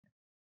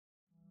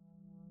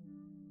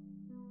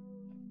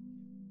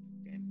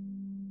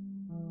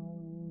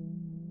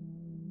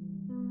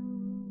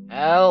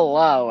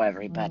Hello,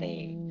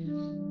 everybody,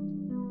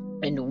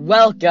 and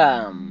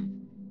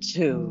welcome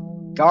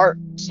to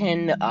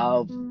Garten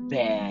of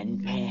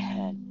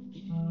BanBan.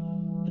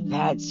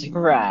 That's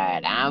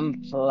right,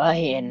 I'm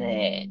playing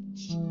it.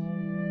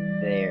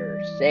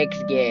 There's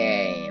 6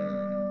 games.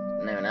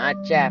 No, not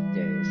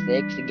chapters,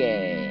 6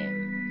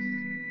 games.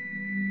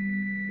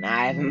 And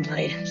I haven't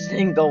played a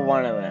single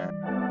one of them.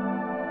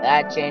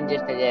 That changes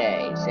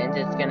today, since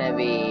it's gonna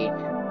be...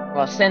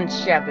 Well,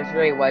 since Chapter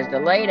 3 was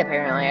delayed,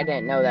 apparently, I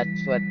didn't know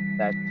that's what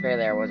the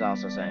trailer was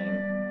also saying.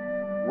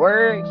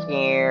 We're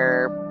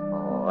here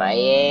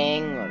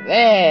playing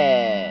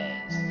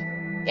this.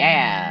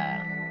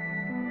 Yeah.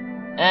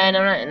 And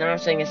I'm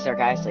not saying this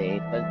sarcastically,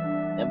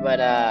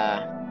 but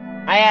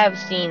I have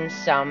seen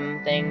some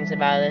things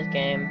about this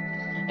game,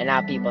 and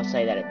now people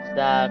say that it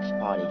sucks,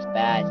 quality's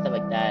bad, stuff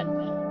like that.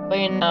 But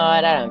you know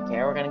what, I don't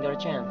care, we're gonna go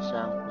to chance,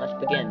 so let's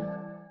begin.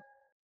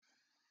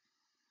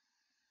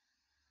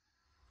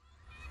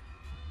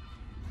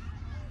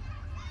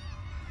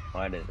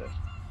 What is this?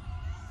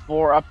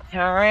 For a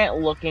parent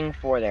looking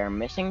for their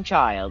missing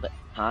child,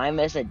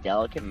 time is a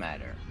delicate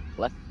matter.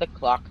 Flip the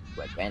clock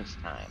to advance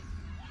time.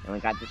 And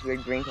we got this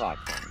weird green clock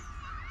thing.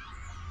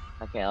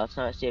 Okay, let's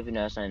not see if we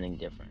notice anything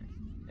different.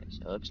 Okay,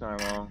 so it looks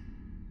normal.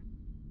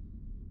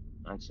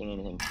 Not seeing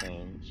anything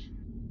change.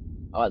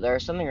 Oh,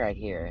 there's something right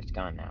here. It's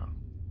gone now.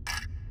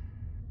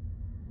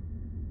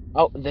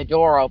 Oh, the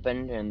door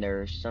opened and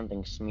there's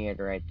something smeared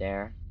right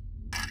there.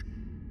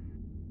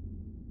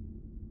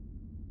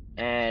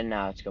 And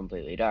now it's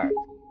completely dark.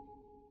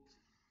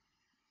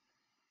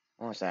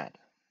 What's that?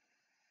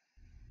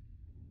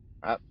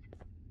 Oh,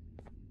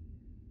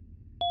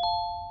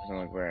 doesn't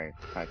look very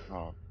high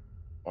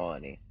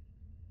quality.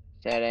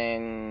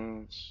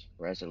 Settings,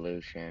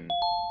 resolution.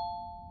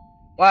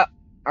 What?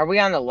 Are we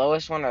on the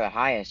lowest one or the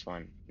highest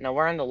one? No,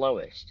 we're on the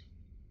lowest.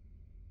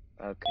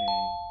 Okay.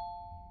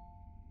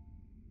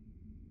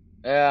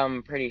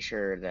 I'm pretty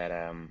sure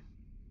that,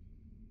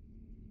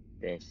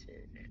 this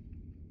is it.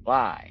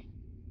 Why?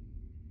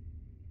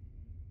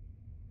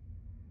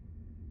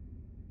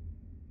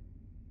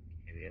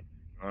 Maybe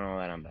I don't know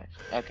that I'm best.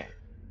 Okay.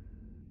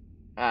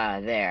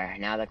 There.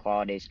 Now the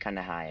quality's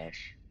kinda highish.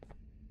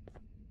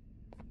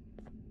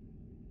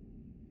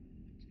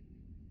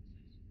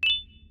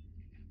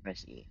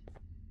 Press E.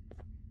 I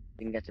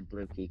think that's a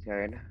blue key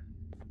card.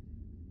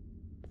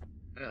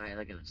 Alright,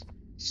 look at this.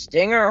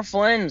 Stinger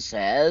Flynn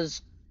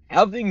says,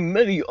 having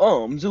many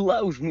arms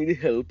allows me to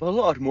help a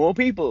lot more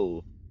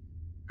people.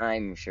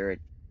 I'm sure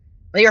it...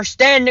 But you're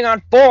standing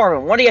on 4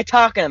 of them! What are you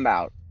talking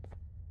about?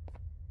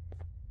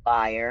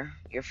 Liar.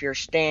 If you're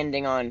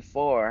standing on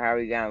 4, how are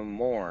you gonna have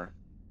more?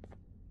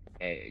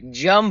 Okay.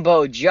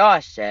 Jumbo Jaw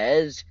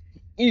says,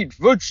 eat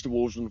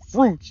vegetables and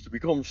fruits to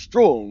become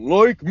strong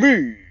like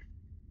me.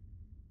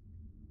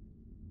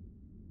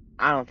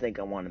 I don't think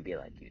I want to be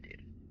like you,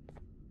 dude.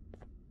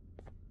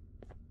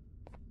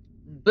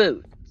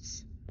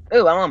 Boots.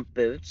 Ooh, I want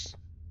boots.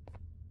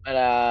 But,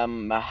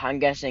 I'm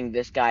guessing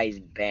this guy's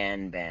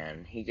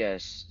BanBan. He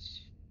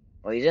just...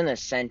 Well, he's in the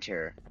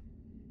center.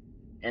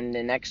 And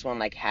the next one,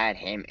 like, had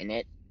him in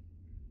it.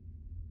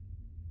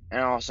 And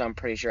also, I'm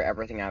pretty sure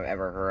everything I've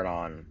ever heard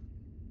on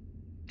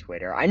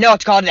Twitter. I know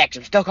it's called X.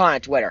 I'm still calling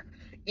it Twitter.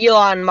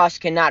 Elon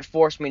Musk cannot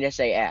force me to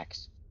say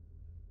X.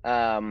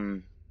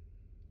 But,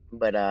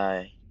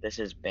 this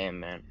is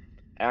BanBan.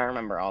 I don't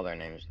remember all their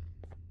names.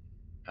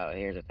 Oh,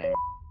 here's the thing.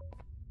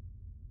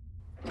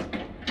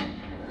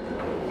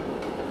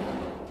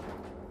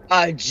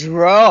 A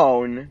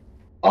drone?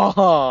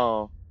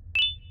 Oh!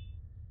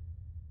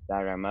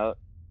 Got a remote?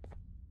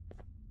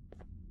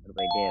 What do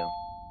we do?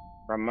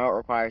 Remote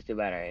requires 2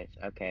 batteries.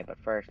 Okay, but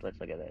first, let's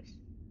look at this.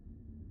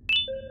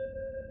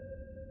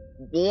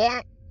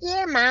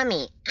 Dear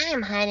Mommy, I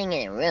am hiding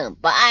in a room,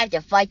 but I have to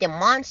fight the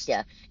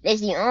monster. That's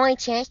the only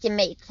chance to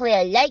make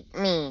Claire like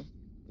me.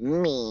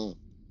 Me.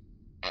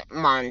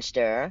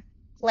 Monster.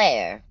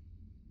 Claire.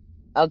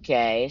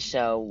 Okay,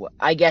 so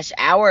I guess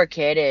our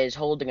kid is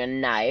holding a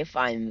knife.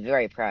 I'm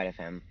very proud of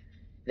him.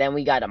 Then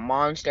we got a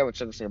monster,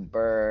 which looks like a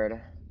bird.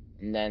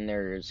 And then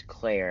there's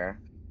Claire.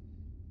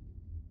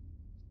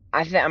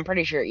 I'm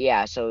pretty sure,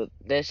 yeah, so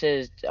this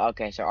is...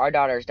 Okay, so our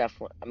daughter is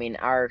definitely... I mean,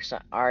 our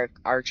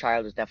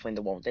child is definitely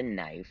the one with the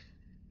knife.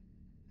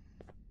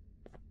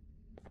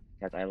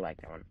 Because I like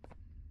that one.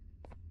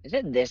 Is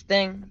it this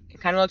thing? It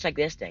kind of looks like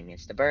this thing.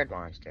 It's the bird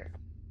monster.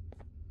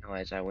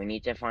 Anyways, we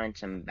need to find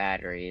some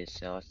batteries,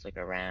 so let's look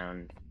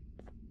around.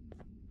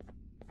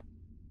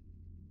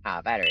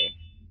 Ah, battery.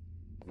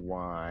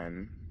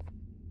 1.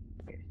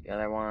 Here's the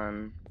other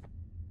one.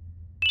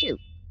 2.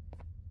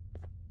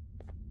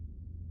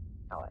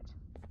 Oh, it.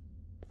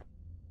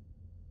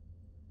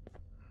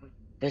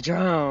 The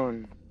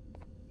drone!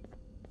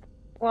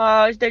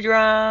 Whoa, it's the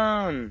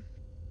drone!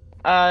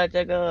 Let's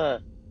take a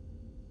look.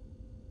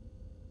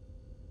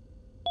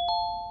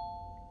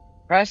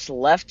 Press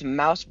left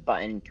mouse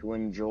button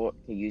to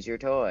use your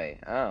toy.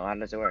 Oh, how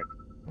does it work?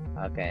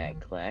 Okay, I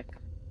click.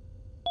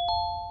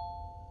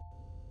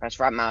 Press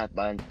right mouse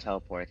button to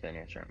teleport to the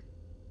nearest room.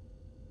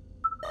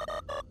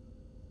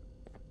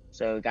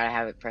 So we gotta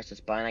have it press this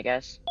button, I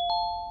guess.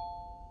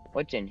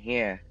 What's in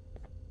here?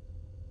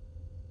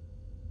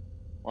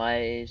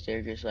 Why is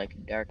there just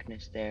like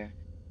darkness there?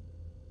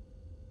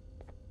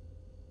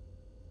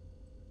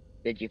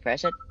 Did you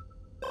press it?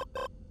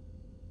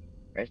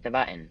 Press the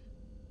button.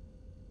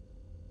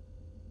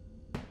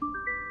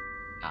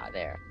 Ah,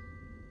 there.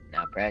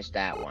 Now press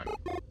that one.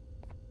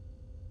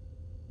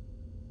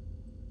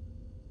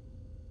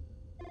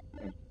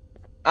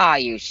 Ah,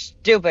 you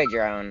stupid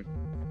drone.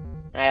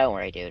 Don't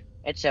worry, dude.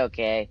 It's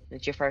okay.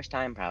 It's your first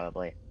time,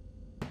 probably.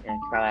 Yeah,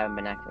 you probably haven't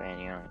been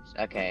activating yours.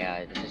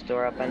 Okay, does this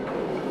door open?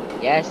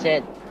 Yes,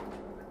 it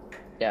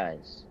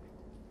does.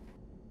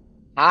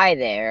 Hi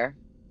there.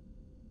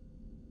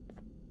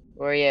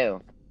 Who are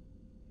you?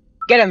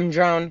 Get him,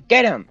 drone!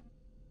 Get him!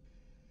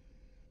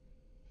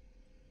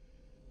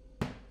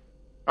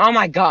 Oh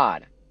my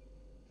god!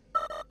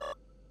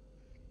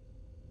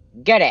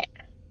 Get it!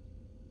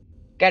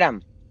 Get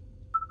him!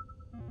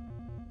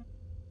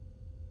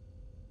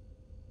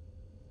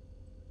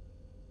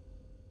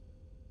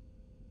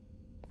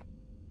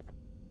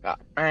 Oh,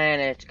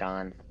 and it's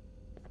gone.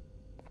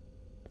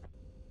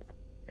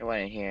 It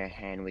went in here,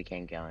 and we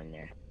can't go in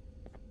there.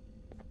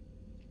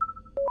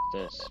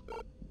 This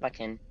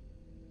button.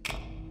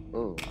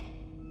 Ooh.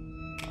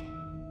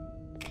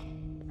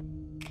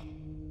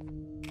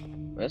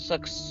 This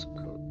looks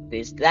cool.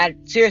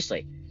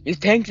 Seriously, you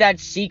think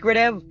that's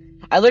secretive?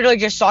 I literally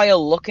just saw you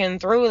looking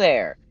through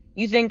there.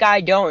 You think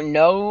I don't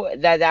know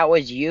that that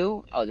was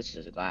you? Oh, this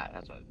is a glass.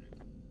 That's what.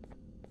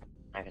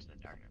 I guess the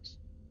darkness.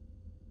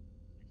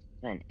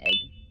 Is that an egg?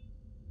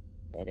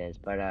 It is,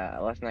 but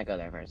let's not go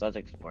there first. Let's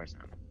explore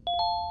some.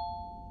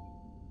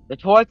 The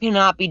toy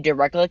cannot be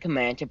directly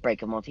commanded to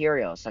break a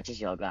material, such as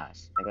yellow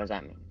glass. Like, what does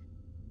that mean?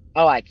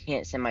 Oh, I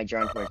can't send my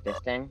drone towards this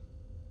thing?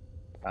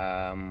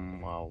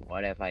 Well,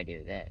 what if I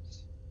do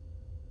this?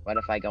 What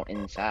if I go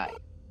inside?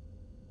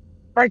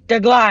 Break the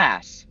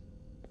glass!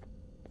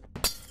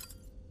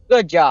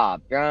 Good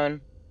job,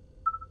 drone.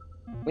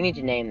 We need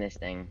to name this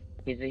thing.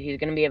 He's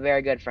gonna be a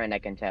very good friend, I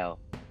can tell.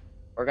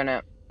 We're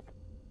gonna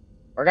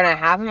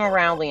have him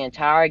around the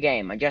entire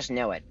game. I just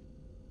know it.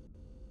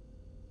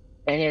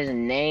 And his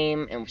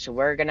name, and so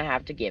we're gonna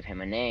have to give him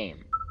a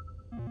name.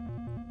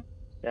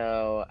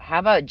 So, how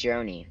about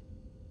Joni?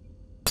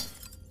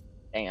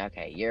 Dang,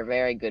 okay, you're a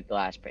very good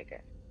glass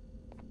breaker.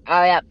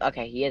 Oh, yeah,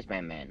 okay, he is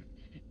BanBan.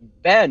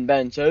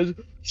 BanBan says,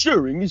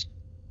 sharing is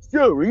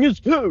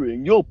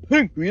caring, your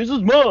pancreas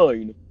is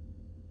mine.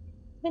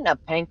 Isn't a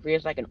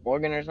pancreas like an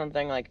organ or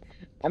something? Like,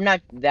 I'm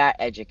not that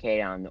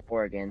educated on the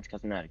organs,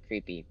 because I'm not a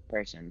creepy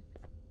person.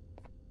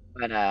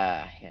 But,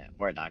 yeah,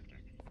 we're a doctor.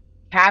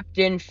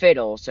 Captain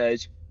Fiddle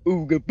says,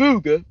 ooga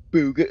booga,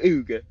 booga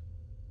ooga.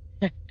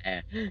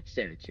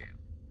 So true.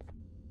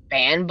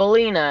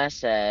 Banbalina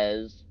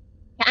says,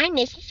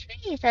 kindness is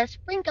free, so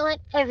sprinkle it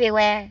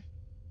everywhere.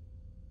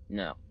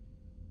 no.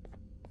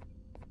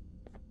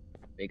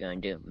 What are you gonna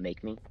do?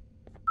 Make me?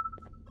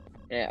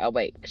 Oh,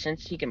 wait.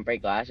 Since he can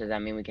break glass, does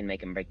that mean we can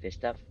make him break this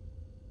stuff?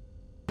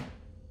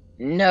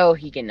 No,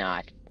 he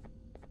cannot.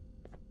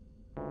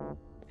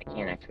 I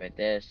can't activate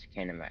this.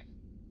 Can't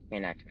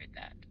activate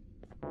that.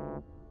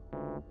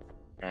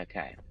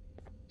 Okay.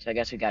 So I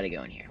guess we gotta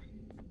go in here.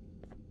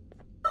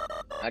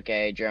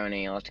 Okay,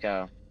 Droney, let's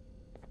go.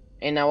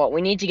 And now what?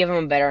 We need to give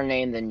him a better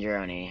name than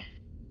Droney.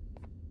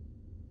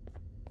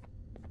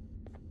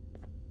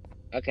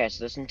 Okay,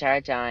 so this entire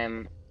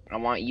time, I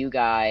want you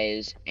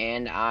guys,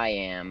 and I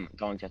am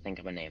going to think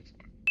of a name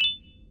for him.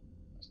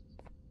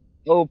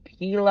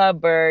 Opila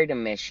Bird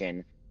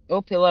Mission.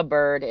 Opila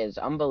Bird is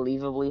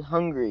unbelievably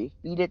hungry.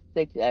 Feed it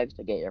 6 eggs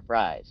to get your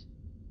fries.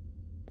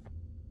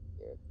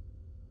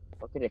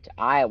 Look at its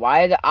eye.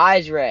 Why are the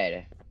eyes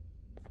red?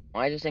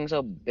 Why is this thing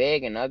so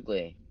big and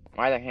ugly?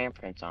 Why are there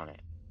handprints on it?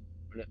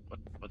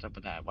 What's up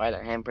with that? Why are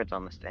there handprints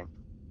on this thing?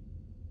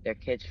 Their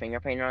kid's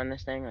fingerprint on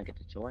this thing? Like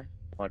it's a toy?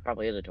 Well, it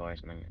probably is a toy or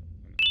something.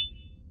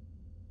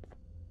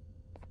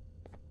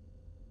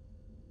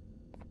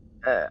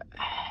 Uh.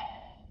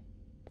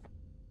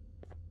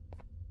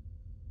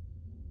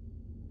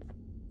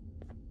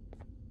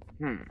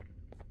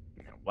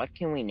 What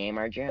can we name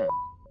our drone?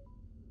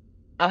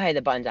 Oh, hey,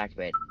 the button's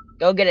activated.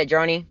 Go get it,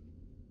 Droney.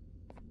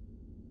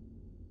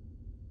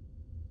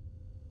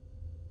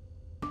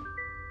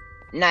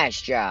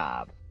 Nice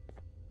job.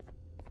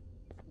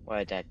 What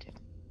did that do?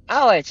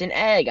 Oh, it's an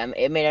egg.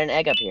 It made an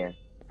egg up here.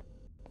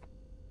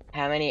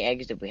 How many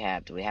eggs did we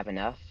have? Do we have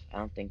enough? I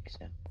don't think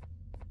so.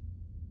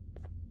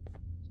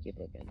 Let's keep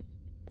looking.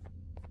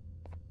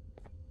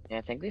 Yeah,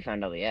 I think we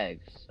found all the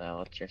eggs, so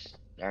let's just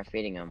start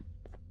feeding them.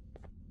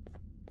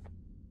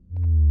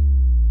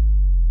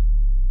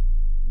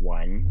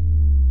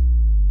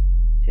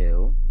 1,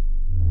 2,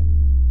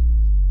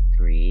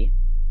 3,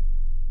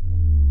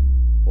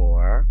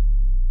 4.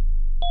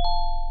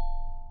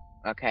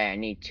 Okay, I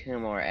need 2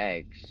 more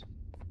eggs.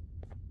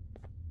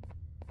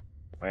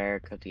 Where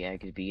could the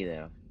eggs be,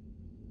 though?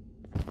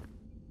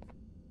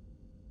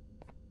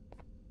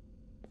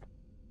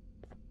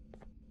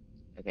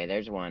 Okay,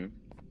 there's 1.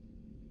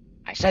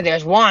 I said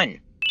there's 1!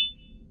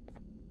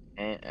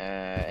 And,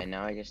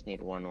 now I just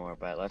need one more,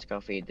 but let's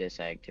go feed this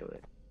egg to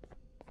it.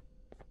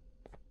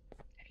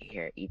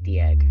 Here, eat the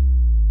egg.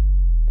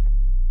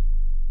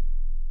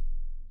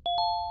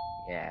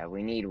 Yeah,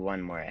 we need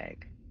one more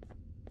egg.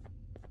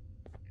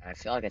 I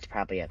feel like it's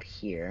probably up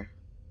here.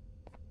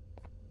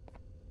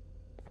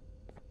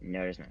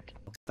 No, it's not.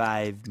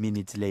 5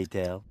 minutes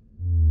later.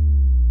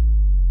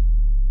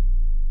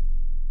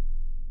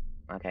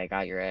 Okay,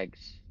 got your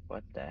eggs.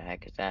 What the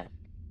heck is that?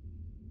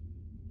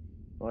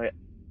 What?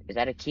 Is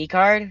that a key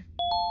card?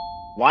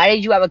 Why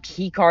did you have a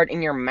key card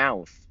in your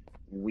mouth,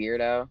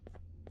 weirdo?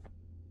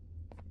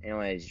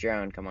 Anyways,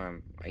 drone, come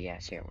on. Oh,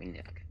 yes, here, we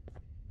need.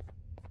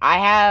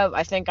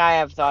 I think I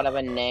have thought of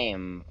a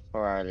name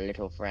for our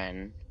little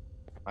friend.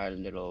 Our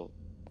little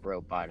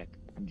robotic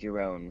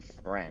drone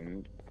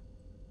friend.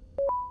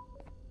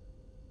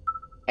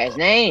 His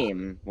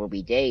name will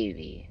be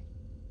Davy.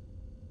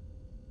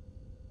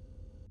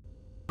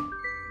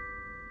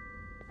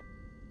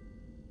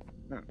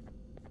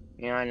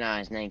 You know, no,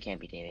 his name can't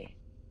be Davy.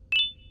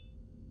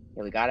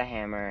 Yeah, we got a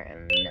hammer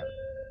and no.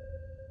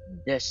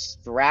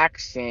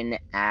 Distraction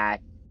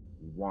at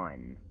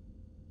 1.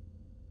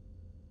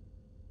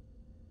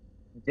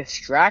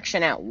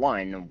 Distraction at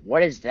 1?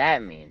 What does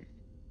that mean?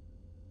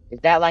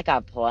 Is that like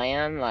a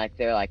plan? Like,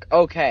 they're like,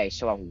 okay,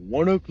 so at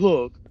 1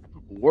 o'clock,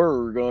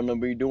 we're gonna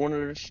be doing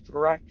a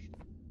distraction.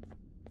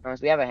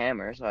 Unless we have a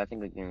hammer, so I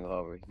think we can go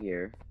over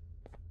here.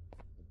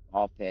 The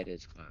ball pit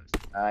is closed.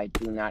 I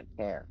do not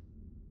care.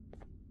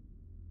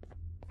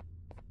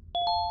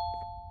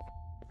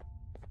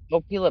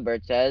 Opila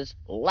Bird says,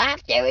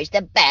 laughter is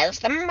the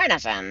best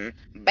medicine.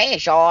 Be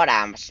sure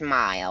to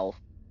smile.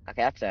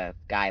 Okay, that's a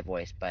guy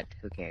voice, but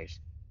who cares?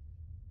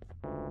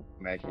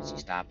 Emergency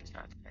stop is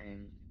not the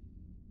thing.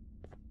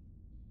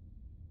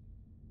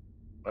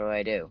 What do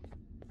I do?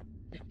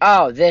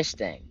 Oh, this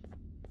thing.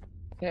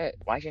 Okay,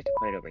 why'd you have to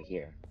put it over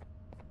here?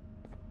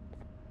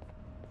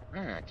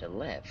 Ah, to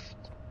lift.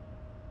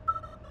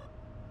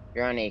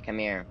 Johnny, come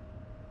here.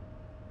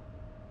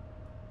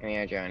 Come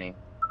here, Johnny.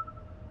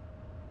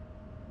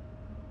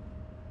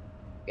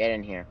 Get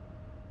in here.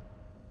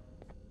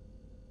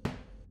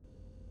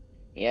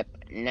 Yep,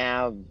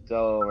 now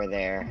go over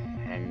there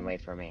and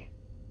wait for me.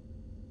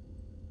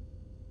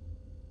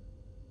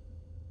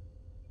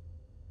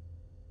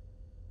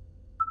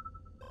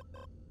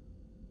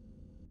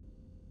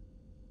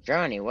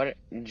 Johnny,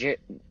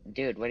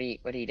 dude, what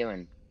are you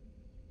doing?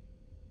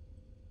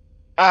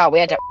 Oh, we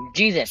had to,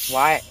 Jesus,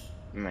 why?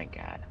 Oh my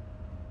god.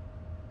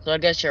 So I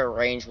guess your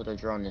range with a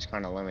drone is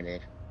kind of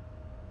limited.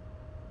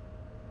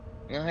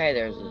 Oh, hey,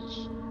 there's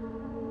this.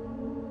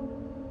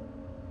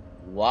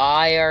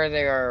 Why are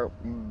there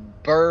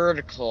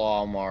bird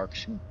claw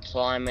marks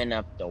climbing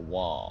up the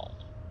wall?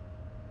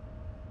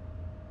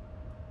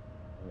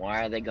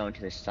 Why are they going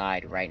to the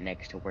side right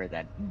next to where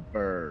that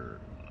bird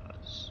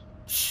was?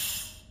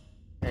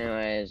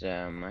 Anyways,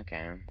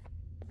 okay.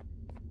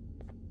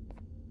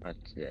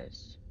 What's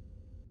this?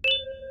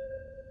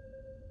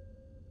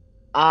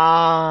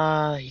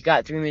 You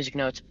got 3 music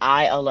notes.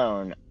 I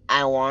alone.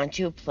 I want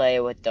to play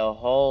with the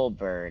whole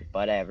bird,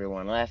 but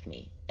everyone left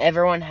me.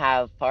 Everyone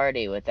have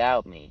party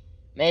without me.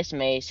 Miss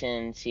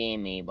Mason see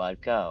me but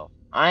go.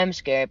 I'm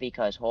scared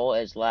because hole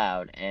is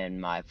loud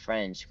and my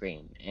friends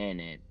scream in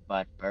it,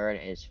 but bird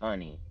is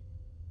funny.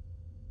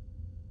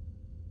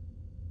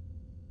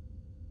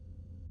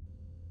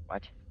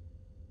 What?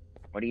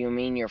 What do you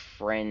mean your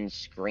friends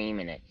scream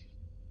in it?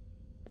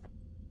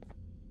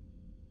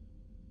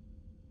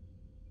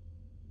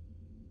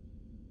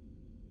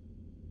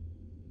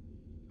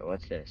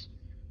 What's this?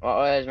 What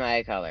was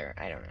my color?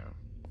 I don't know.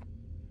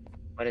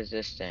 What is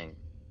this thing?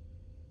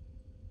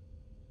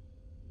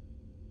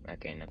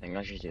 Okay, nothing.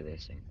 Let's just do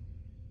this thing.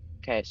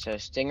 Okay, so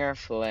Stinger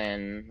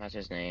Flynn, that's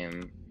his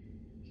name.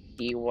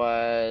 He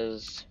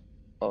was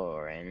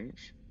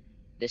orange.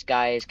 This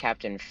guy is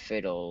Captain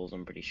Fiddles,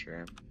 I'm pretty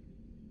sure.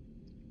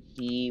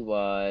 He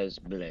was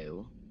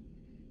blue.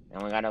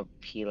 And we got a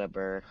Pila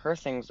Bird. Her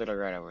thing's little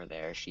right over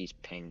there. She's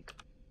pink.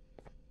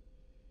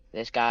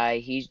 This guy,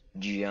 he's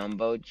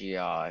Jumbo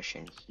Josh,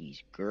 and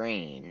he's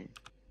green.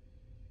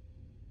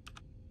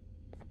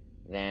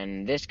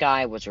 Then this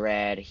guy was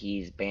red.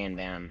 He's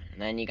BanBan. And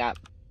then you got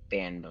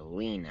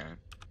Banbalina.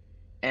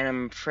 And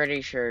I'm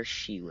pretty sure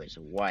she was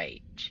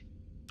white.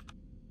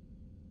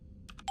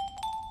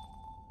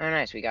 Oh,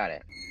 nice, we got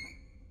it.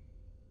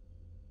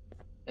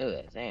 Ooh,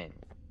 a thing.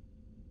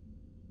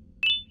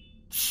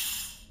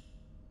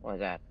 What was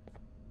that?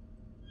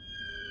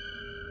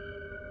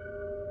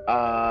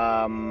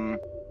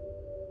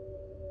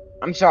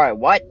 I'm sorry,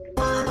 what?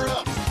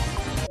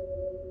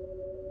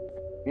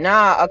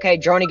 Nah, okay,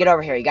 Droney, get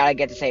over here. You gotta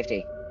get to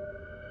safety.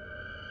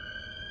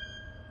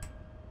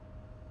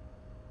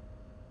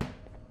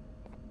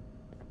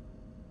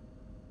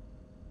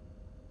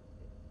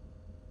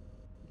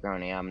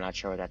 Droney, I'm not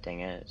sure what that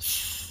thing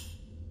is.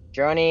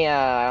 Droney,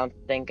 I don't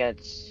think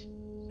it's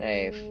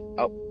safe.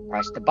 Oh,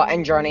 press the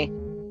button, Droney.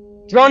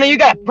 Droney, you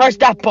gotta press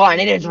that button.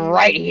 It is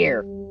right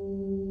here.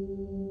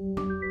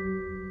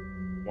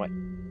 What?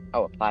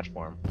 Oh, a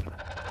platform.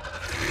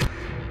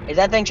 Is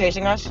that thing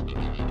chasing us?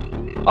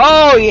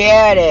 Oh,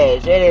 yeah, it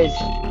is. It is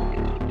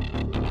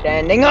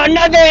standing on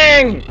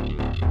nothing!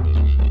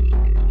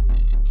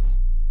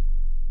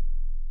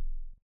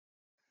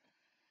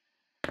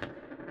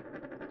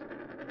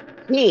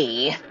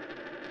 He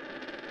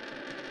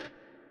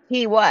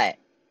what?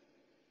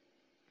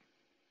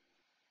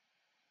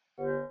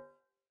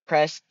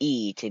 Press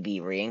E to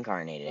be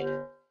reincarnated.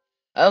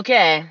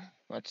 Okay,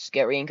 let's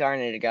get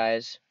reincarnated,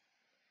 guys.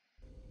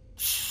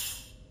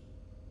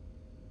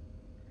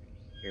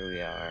 Here we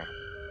are.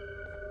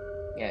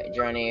 Yeah,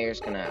 Johnny, you're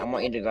just gonna. I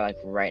want you to go like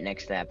right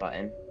next to that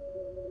button.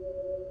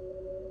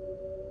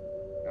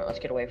 No, let's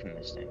get away from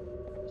this thing.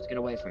 Let's get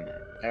away from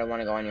that. I don't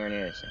want to go anywhere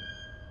near this thing.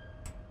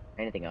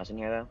 Anything else in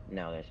here though?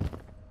 No, there's.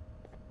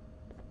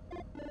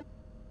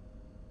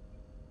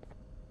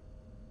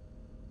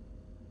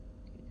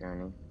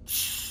 Journey. As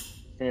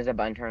soon as the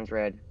button turns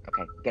red.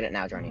 Okay, get it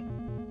now, Journey.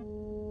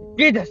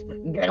 Jesus!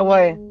 Get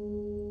away!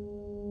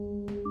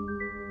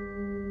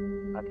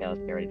 Okay,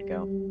 let's get ready to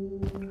go.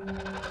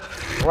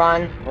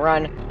 Run!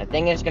 Run! The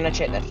thing is gonna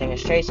the thing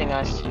is chasing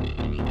us.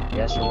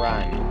 Just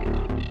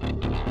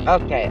run.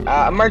 Okay,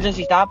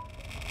 emergency stop.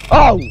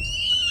 Oh!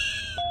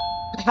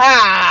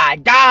 Ha!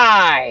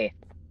 Die!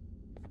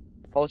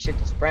 Hold shift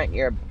to sprint,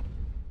 you're...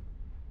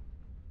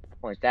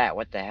 What's that?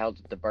 What the hell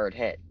did the bird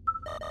hit?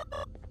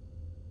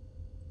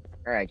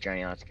 Alright,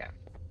 Journey, let's go.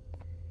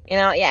 You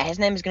know, yeah, his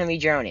name is gonna be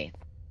Joni.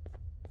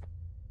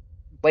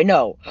 Wait,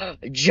 no.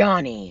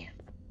 Johnny.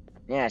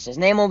 Yes, his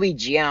name will be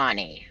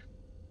Johnny.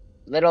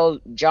 Little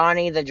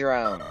Johnny the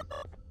drone.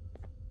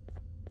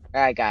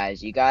 Alright,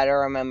 guys, you gotta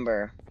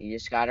remember. You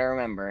just gotta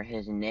remember,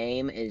 his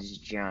name is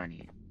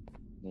Johnny.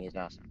 He is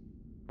awesome.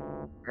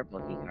 Purple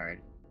key card.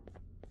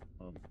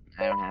 Oh,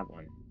 I don't have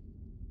one.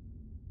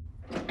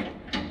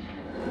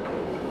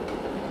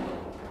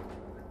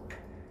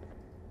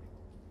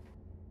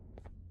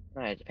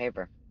 Alright, it's a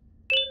paper.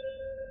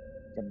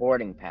 It's a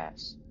boarding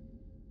pass.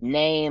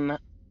 Name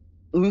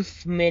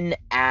Uthman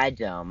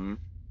Adam.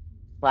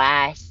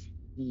 Class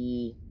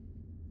E.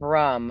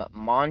 From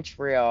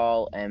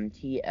Montreal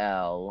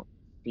MTL.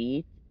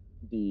 Seat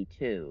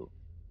D2.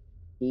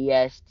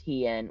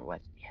 DSTN.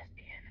 What's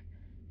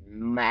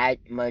DSTN?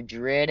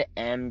 Madrid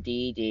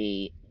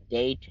MDD.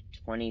 Date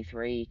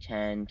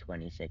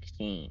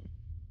 23/10/2016.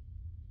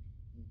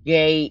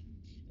 Gate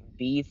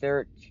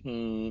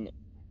B13.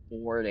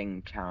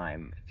 Boarding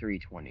time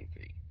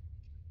 3:23.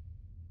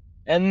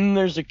 And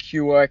there's a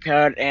QR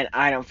code, and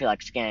I don't feel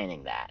like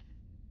scanning that.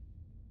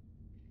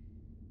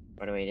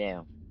 What do we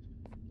do?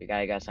 We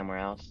gotta go somewhere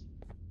else.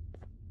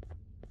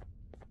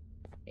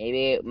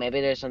 Maybe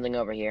there's something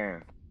over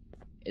here.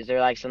 Is there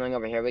like something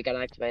over here we gotta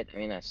activate? I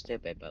mean, that's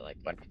stupid, but like,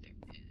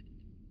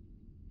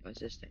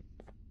 what's this thing?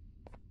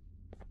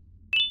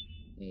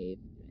 A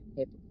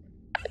paper.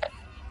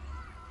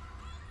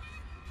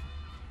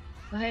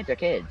 Oh, hey, it's our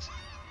kids.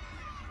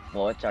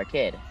 Well, it's our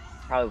kid.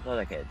 Probably with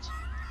other kids.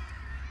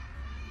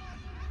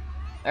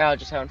 They're all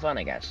just having fun,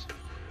 I guess.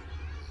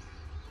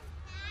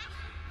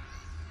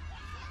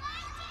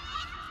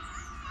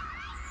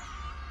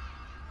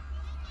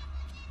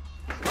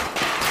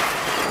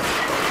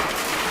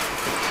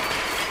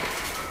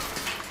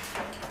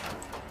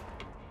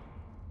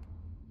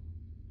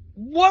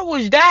 What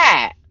was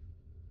that?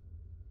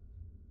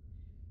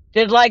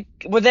 Were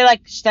they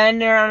like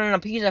standing around on a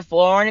piece of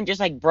floor and it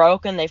just like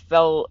broke and they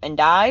fell and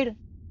died?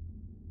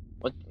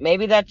 Well,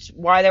 maybe that's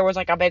why there was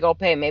like a big old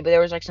pit. Maybe there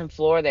was like some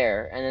floor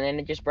there and then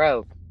it just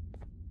broke.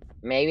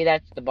 Maybe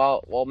that's the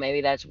ball. Well,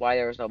 maybe that's why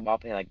there was no ball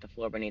pit. Like the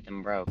floor beneath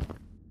them broke.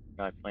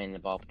 Or like playing the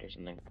ball pit or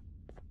something.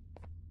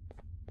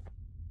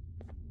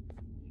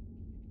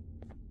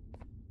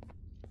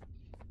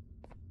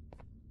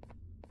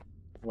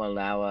 Well,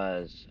 that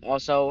was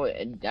also.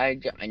 I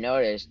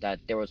noticed that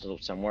there was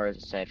some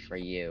words said for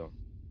you.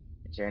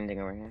 Is there anything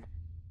over here?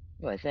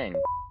 Oh, a thing.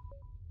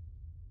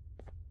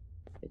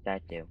 What did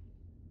that do?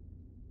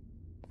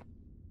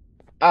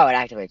 Oh, it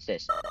activates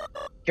this.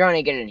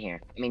 Johnny, get in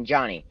here. I mean,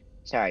 Johnny.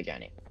 Sorry,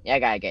 Johnny. Yeah, I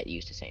gotta get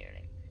used to saying your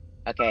name.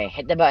 Okay,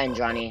 hit the button,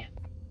 Johnny.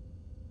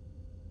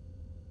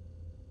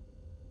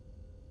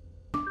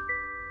 What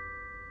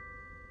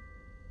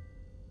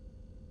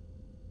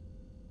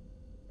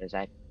is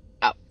that?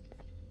 Oh.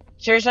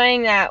 So you're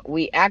saying that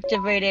we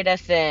activated a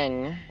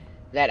thing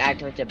that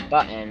activates a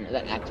button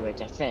that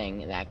activates a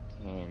thing that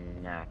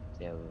can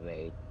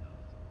activate.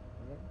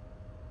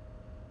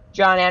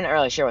 Johnny, I'm not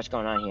really sure what's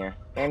going on here.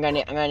 I'm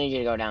gonna need you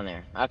to go down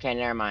there. Okay,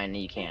 never mind.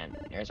 You can.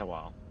 There's a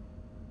wall.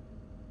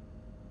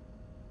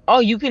 Oh,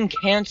 you can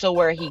cancel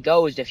where he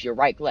goes if you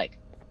right click.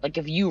 Like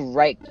if you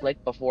right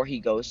click before he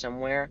goes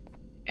somewhere,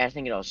 I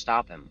think it'll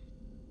stop him.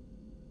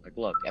 Like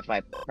look, if I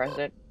press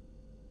it.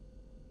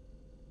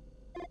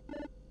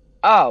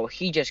 Oh,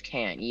 he just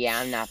can't. Yeah,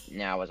 I'm not.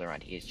 No, I wasn't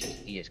right. He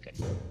just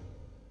couldn't.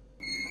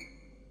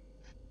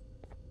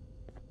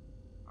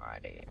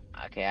 Alrighty.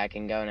 Okay, I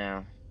can go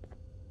now.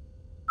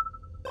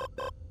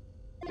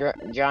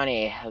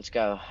 Johnny, let's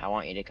go. I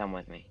want you to come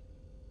with me.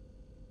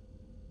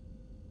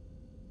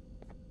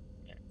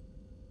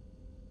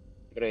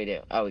 What do we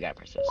do? Oh, we gotta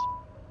press this.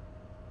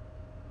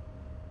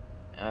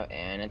 Oh,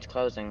 and it's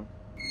closing.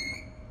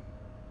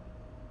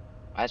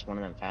 Why is one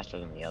of them faster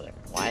than the other?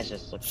 Why does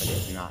this look like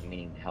it's not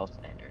meeting the health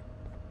standard?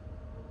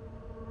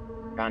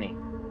 Johnny.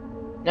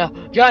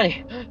 No,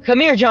 Johnny! Come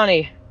here,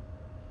 Johnny!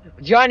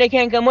 Johnny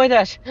can't come with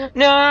us!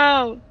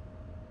 No!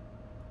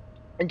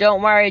 And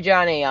don't worry,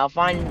 Johnny, I'll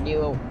find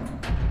you.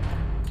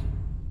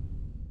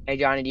 Hey,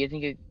 Johnny, do you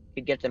think you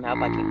could get some help?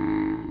 I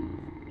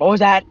can. What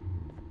was that?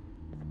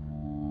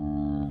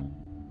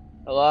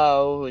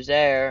 Hello, who's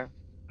there?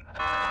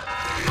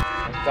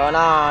 What's going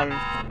on?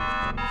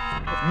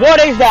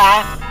 What is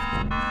that?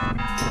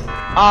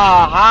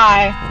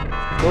 Hi.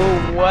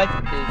 Oh, what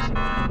is...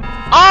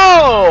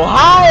 Oh,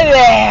 hi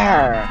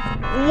there!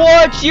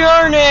 What's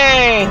your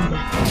name?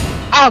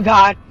 Oh,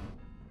 God.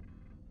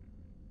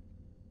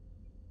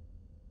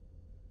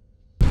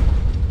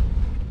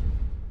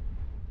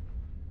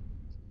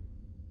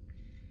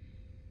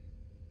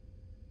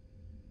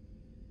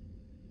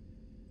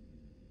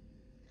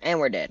 And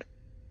we're dead.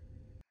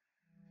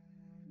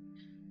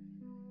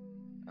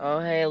 Oh,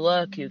 hey,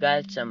 look, you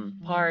got some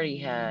party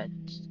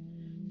hats.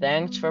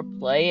 Thanks for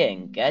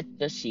playing. Get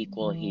the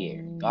sequel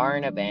here.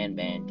 Garten of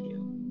BanBan 2.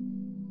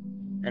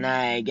 And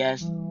I'm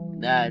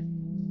guessing that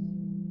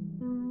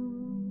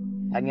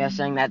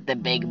the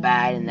big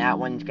bad in that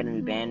one's gonna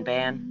be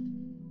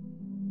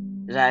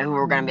BanBan. Is that who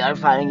we're gonna be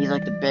fighting? He's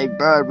like the big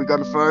bad. We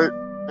gotta fight.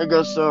 I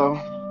guess so.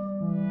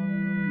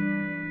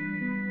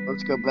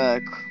 Let's go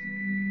back.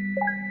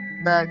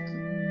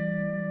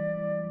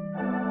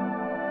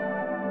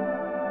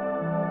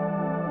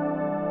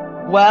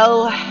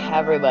 Well,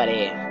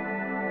 everybody,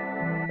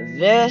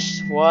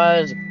 this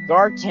was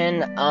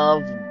Garten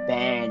of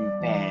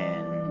BanBan.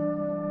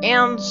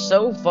 And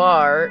so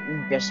far,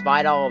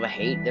 despite all the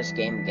hate this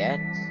game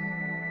gets,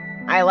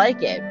 I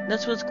like it.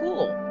 This was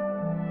cool.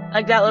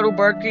 Like that little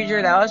bird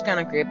creature, that was kind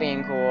of creepy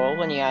and cool.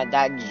 When you had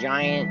that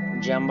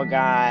giant jumbo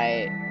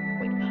guy.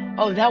 Wait,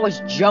 oh, that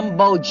was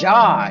Jumbo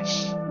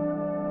Josh.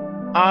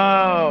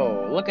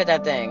 Oh, look at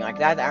that thing. Like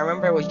that, I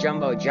remember it was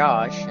Jumbo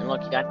Josh. And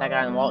look, you got that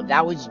guy on the wall.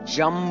 That was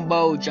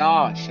Jumbo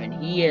Josh. And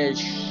he is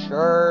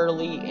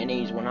surely, and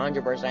he's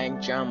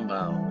 100%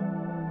 Jumbo.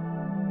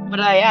 But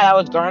yeah, that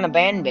was Garten of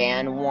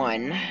BanBan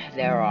 1.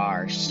 There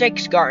are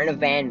 6 Garten of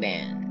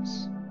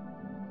BanBans.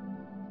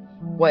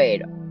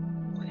 Wait,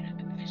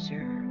 is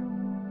there...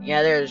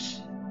 Yeah,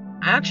 there's...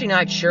 I'm actually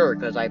not sure,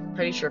 because I'm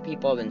pretty sure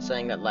people have been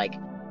saying that, like,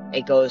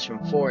 it goes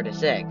from 4 to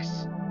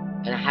 6.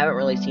 And I haven't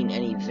really seen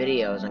any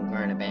videos on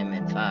Garten of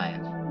BanBan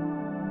 5.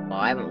 Well,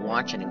 I haven't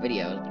watched any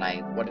videos, but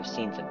I would have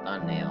seen some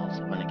thumbnails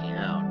when it came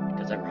out,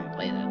 because everyone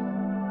played it.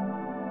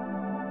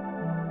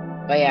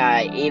 But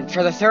yeah,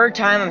 for the 3rd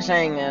time I'm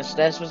saying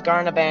this was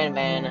Garten of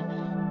BanBan.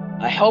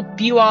 I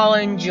hope you all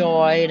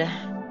enjoyed,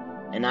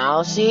 and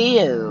I'll see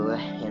you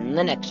in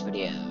the next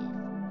video.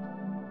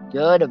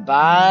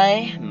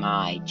 Goodbye,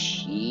 my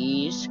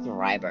cheese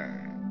subscribers.